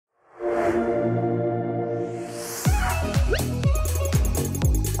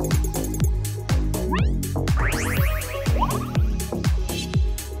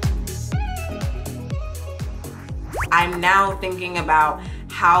now thinking about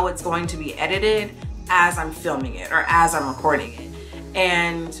how it's going to be edited as I'm filming it or as I'm recording it.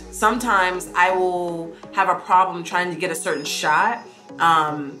 And sometimes I will have a problem trying to get a certain shot,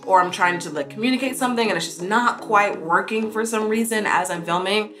 or I'm trying to like communicate something and it's just not quite working for some reason as I'm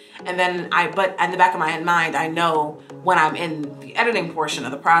filming. And then but in the back of my mind, I know when I'm in the editing portion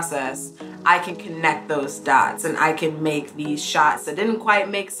of the process, I can connect those dots and I can make these shots that didn't quite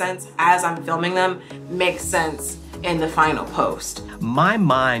make sense as I'm filming them make sense in the final post. My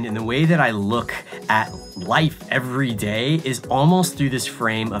mind and the way that I look at life every day is almost through this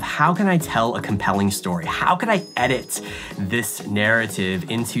frame of how can I tell a compelling story? How can I edit this narrative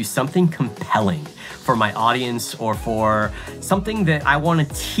into something compelling for my audience or for something that I want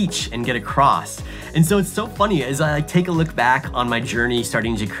to teach and get across? And so it's so funny as I take a look back on my journey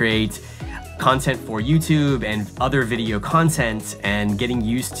starting to create content for YouTube and other video content and getting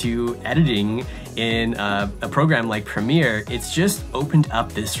used to editing in a program like Premiere, it's just opened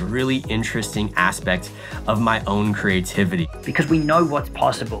up this really interesting aspect of my own creativity. Because we know what's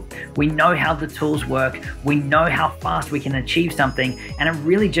possible. We know how the tools work. We know how fast we can achieve something. And it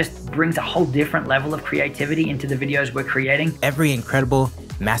really just brings a whole different level of creativity into the videos we're creating. Every incredible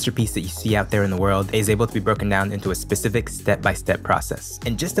masterpiece that you see out there in the world is able to be broken down into a specific step-by-step process.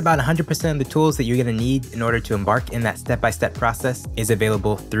 And just about 100% of the tools that you're gonna need in order to embark in that step-by-step process is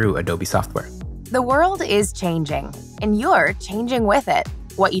available through Adobe software. The world is changing, and you're changing with it.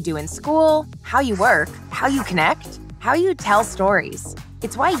 What you do in school, how you work, how you connect, how you tell stories.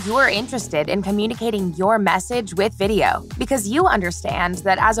 It's why you're interested in communicating your message with video, because you understand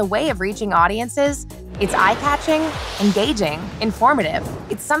that as a way of reaching audiences, it's eye-catching, engaging, informative.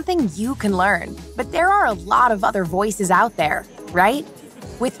 It's something you can learn. But there are a lot of other voices out there, right?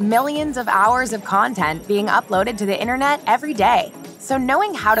 With millions of hours of content being uploaded to the internet every day. So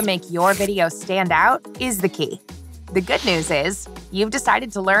knowing how to make your video stand out is the key. The good news is, you've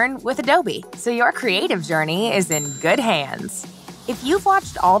decided to learn with Adobe, so your creative journey is in good hands. If you've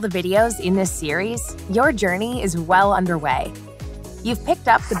watched all the videos in this series, your journey is well underway. You've picked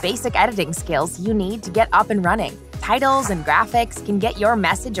up the basic editing skills you need to get up and running. Titles and graphics can get your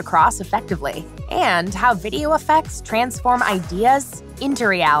message across effectively. And how video effects transform ideas into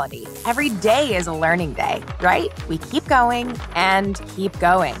reality. Every day is a learning day, right? We keep going and keep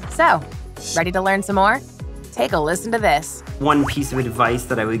going. So, ready to learn some more? Take a listen to this. One piece of advice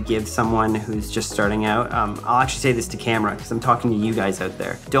that I would give someone who's just starting out, I'll actually say this to camera because I'm talking to you guys out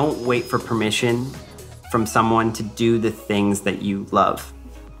there. Don't wait for permission from someone to do the things that you love.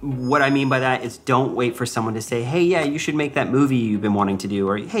 What I mean by that is don't wait for someone to say, hey, yeah, you should make that movie you've been wanting to do,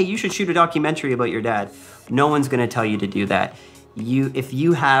 or hey, you should shoot a documentary about your dad. No one's gonna tell you to do that. If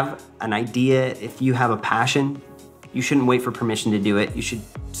you have an idea, if you have a passion, you shouldn't wait for permission to do it. You should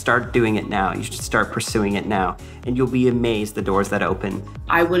start doing it now. You should start pursuing it now, and you'll be amazed the doors that open.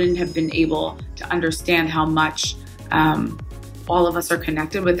 I wouldn't have been able to understand how much all of us are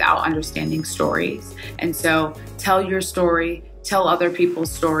connected without understanding stories. And so tell your story, tell other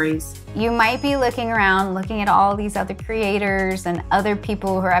people's stories. You might be looking around, looking at all these other creators and other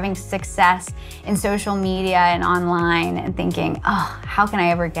people who are having success in social media and online and thinking, oh, how can I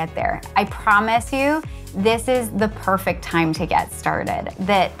ever get there? I promise you, this is the perfect time to get started.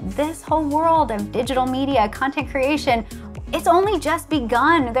 That this whole world of digital media, content creation, it's only just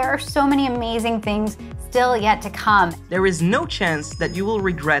begun. There are so many amazing things still yet to come. There is no chance that you will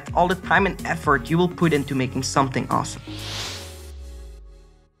regret all the time and effort you will put into making something awesome.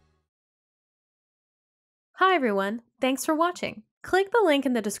 Hi everyone, thanks for watching. Click the link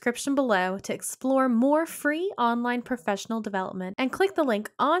in the description below to explore more free online professional development, and click the link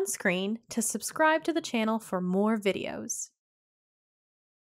on screen to subscribe to the channel for more videos.